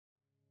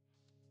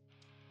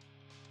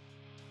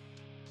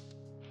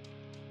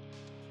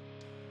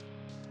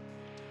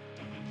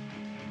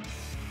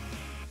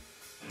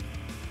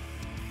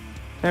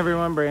Hey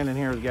everyone, Brandon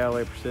here with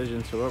Galloway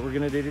Precision. So what we're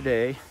going to do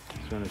today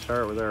is going to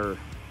start with our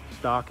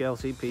stock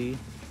LCP.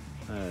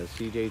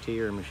 CJT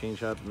or a machine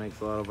shop that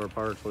makes a lot of our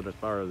parts, let us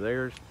borrow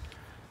theirs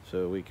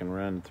so we can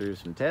run through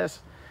some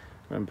tests.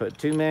 We're going to put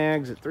 2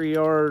 mags at 3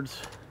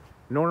 yards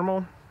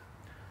normal,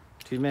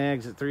 2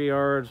 mags at 3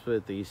 yards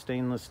with the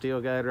stainless steel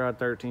guide rod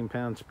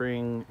 13-pound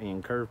spring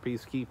and Curved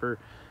Peacemaker,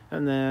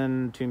 and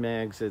then 2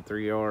 mags at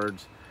 3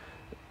 yards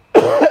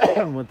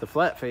with the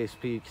flat face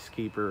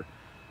Peacemaker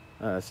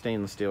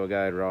stainless steel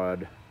guide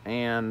rod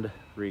and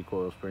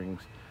recoil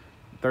springs,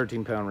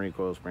 13-pound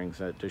recoil spring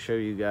set, to show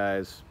you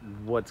guys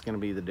what's going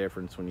to be the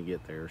difference when you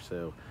get there.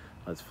 So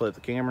let's flip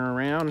the camera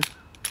around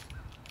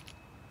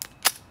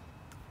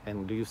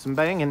and do some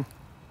banging.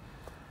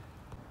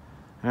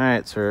 All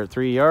right, so we're at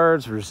 3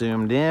 yards, we're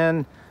zoomed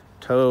in,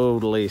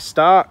 totally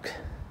stock,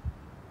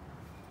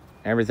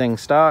 everything's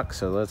stock,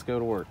 so let's go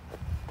to work.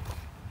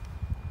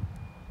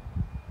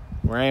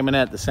 We're aiming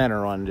at the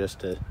center one just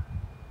to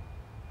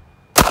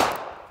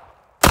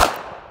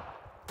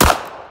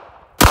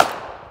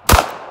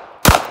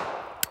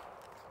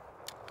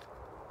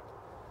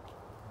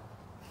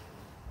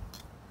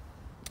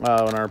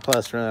oh, and our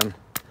plus run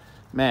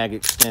mag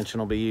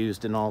extension will be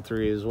used in all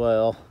 3 as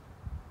well.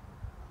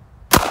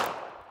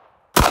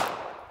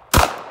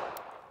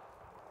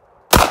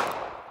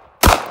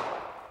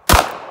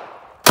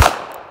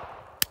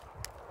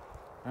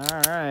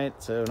 All right,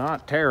 so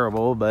not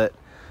terrible, but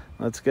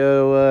let's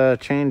go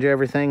change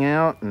everything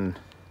out and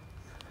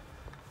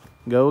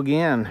go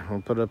again.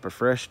 We'll put up a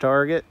fresh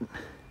target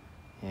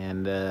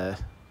and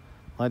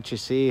let you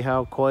see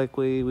how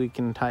quickly we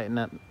can tighten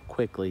up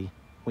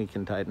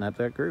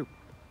that group.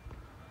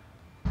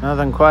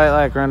 Nothing quite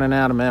like running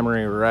out of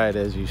memory right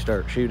as you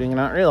start shooting and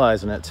not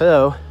realizing it.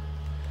 So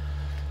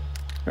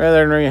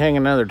rather than rehang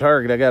another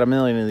target, I got a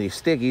million of these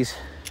stickies.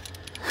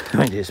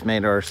 We just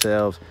made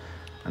ourselves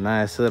a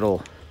nice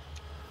little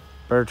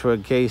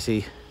Birchwood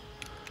Casey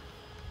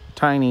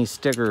tiny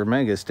sticker,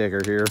 mega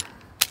sticker here.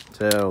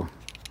 So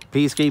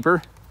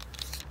Peacekeeper,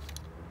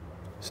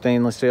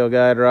 stainless steel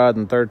guide rod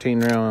and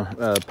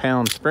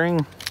 13-pound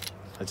spring.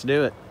 Let's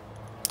do it.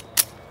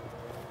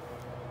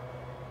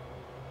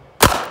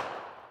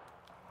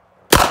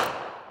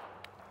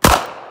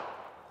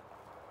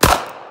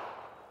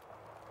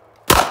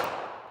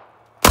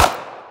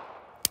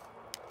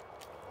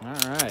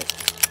 All right.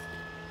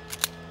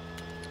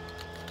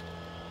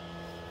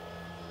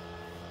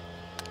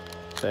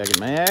 Second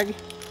mag.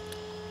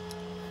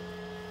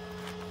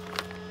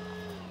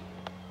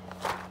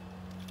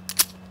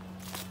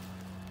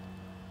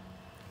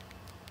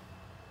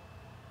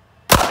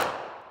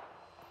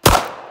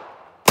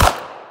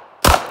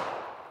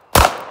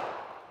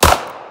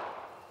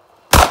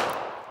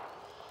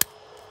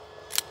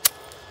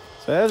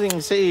 So as you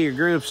can see, your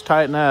groups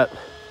tighten up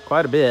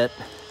quite a bit.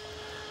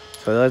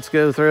 So let's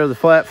go throw the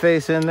flat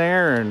face in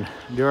there and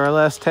do our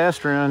last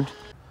test run.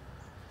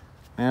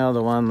 Now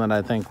the one that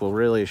I think will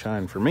really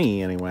shine for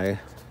me anyway.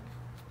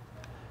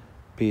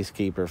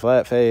 Peacekeeper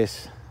flat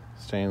face,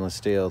 stainless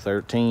steel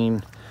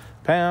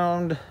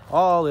 13-pound,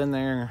 all in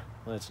there.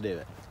 Let's do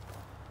it.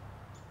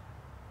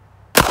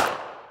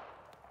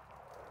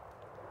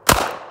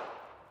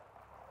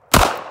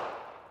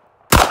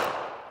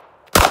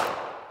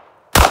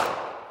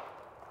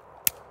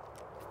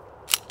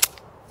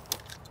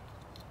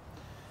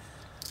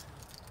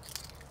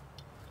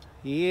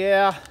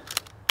 Yeah.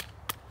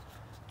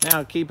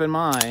 Now keep in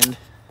mind,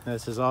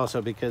 this is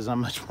also because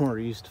I'm much more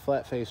used to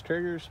flat face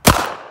triggers. It's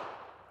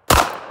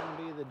gonna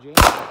be the jam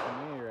for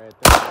me right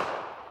there.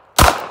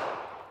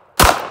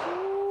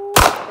 Ooh,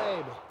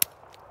 baby.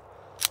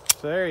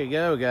 So there you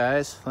go,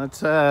 guys.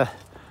 Let's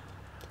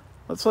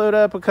load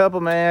up a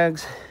couple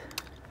mags,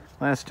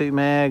 last 2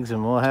 mags,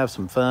 and we'll have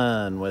some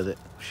fun with it.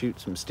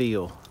 Shoot some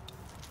steel,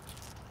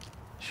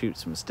 shoot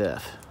some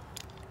stuff.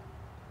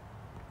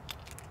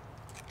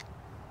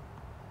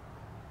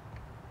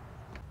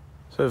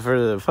 So for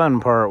the fun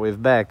part,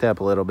 we've backed up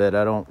a little bit.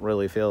 I don't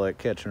really feel like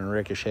catching a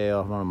ricochet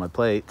off one of my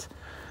plates.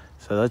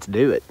 So let's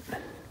do it.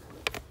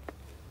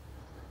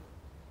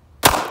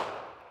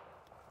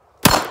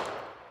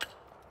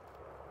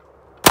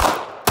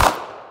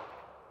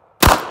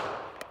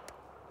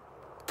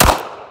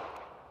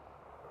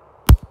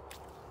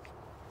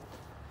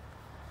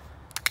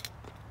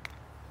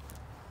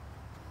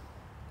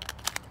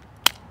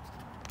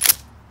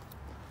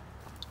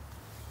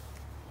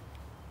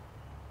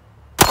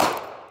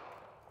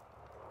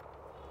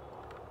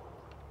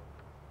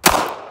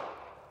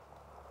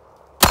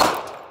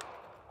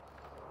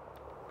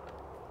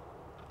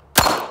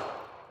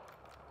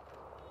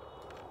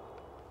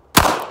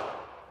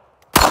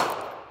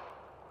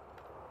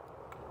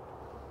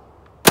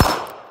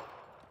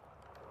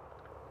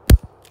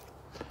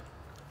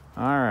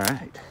 All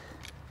right.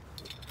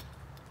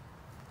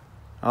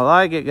 I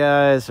like it,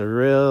 guys. I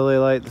really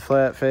like the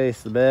flat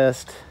face the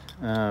best.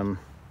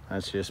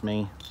 That's just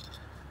me.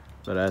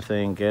 But I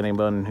think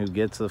anyone who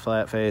gets the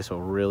flat face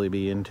will really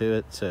be into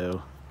it.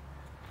 So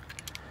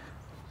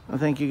I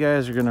think you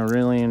guys are going to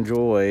really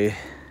enjoy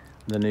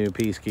the new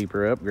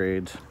Peacekeeper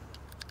upgrades.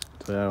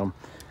 So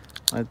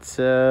let's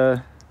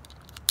flip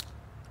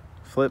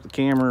the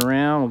camera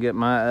around. We'll get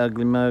my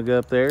ugly mug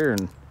up there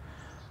and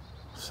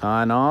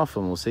sign off,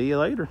 and we'll see you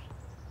later.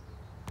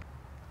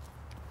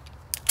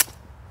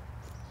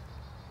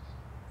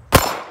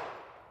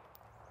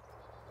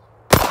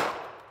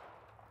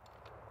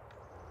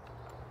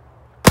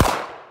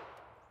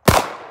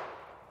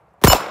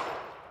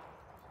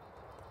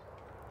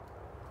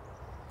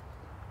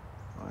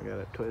 I got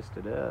it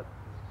twisted up.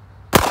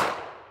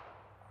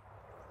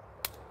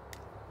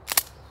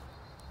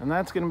 And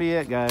that's going to be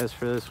it, guys,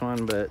 for this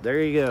one. But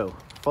there you go.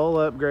 Full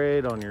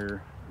upgrade on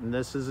your,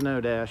 this is a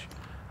no dash.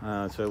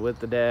 So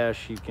with the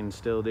dash, you can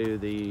still do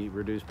the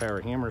reduced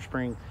power hammer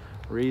spring.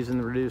 Reason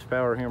the reduced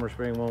power hammer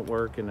spring won't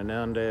work in a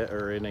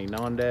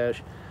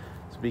non-dash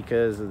is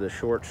because of the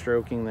short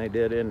stroking they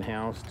did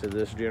in-house to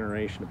this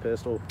generation of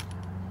pistol.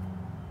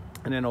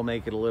 And it'll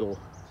make it a little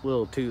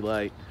too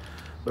light.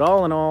 But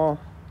all in all,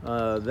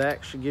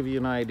 that should give you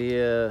an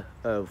idea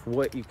of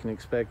what you can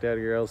expect out of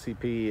your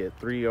LCP at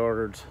 3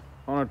 yards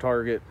on a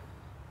target,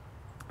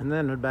 and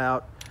then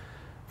about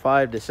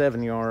 5 to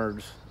 7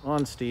 yards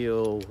on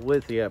steel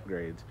with the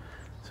upgrades.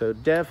 So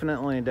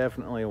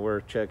definitely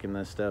worth checking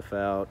this stuff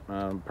out.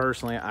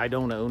 Personally, I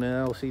don't own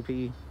an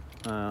LCP.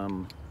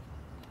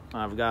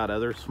 I've got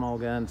other small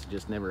guns,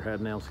 just never had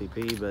an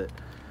LCP, but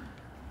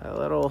that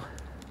little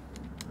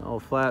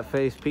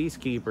flat-faced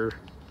Peacekeeper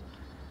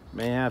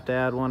may have to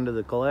add one to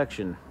the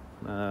collection.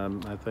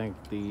 I think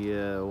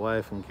the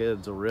wife and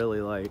kids will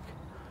really like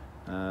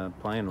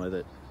playing with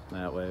it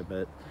that way.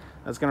 But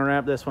that's gonna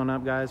wrap this one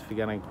up, guys. If you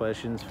got any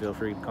questions, feel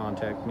free to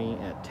contact me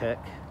at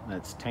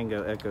that's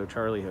Tango Echo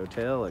Charlie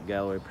Hotel at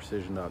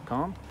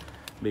GallowayPrecision.com.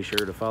 Be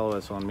sure to follow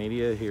us on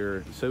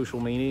social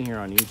media here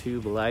on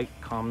YouTube.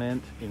 Like,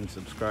 comment, and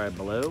subscribe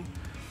below.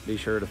 Be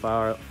sure to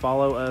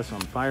follow us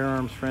on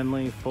Firearms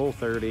Friendly, Full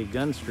 30,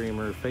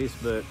 Gunstreamer,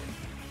 Facebook,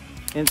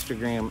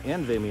 Instagram,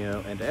 and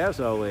Vimeo. And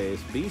as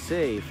always, be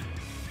safe,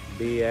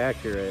 be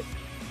accurate,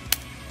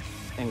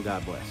 and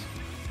God bless.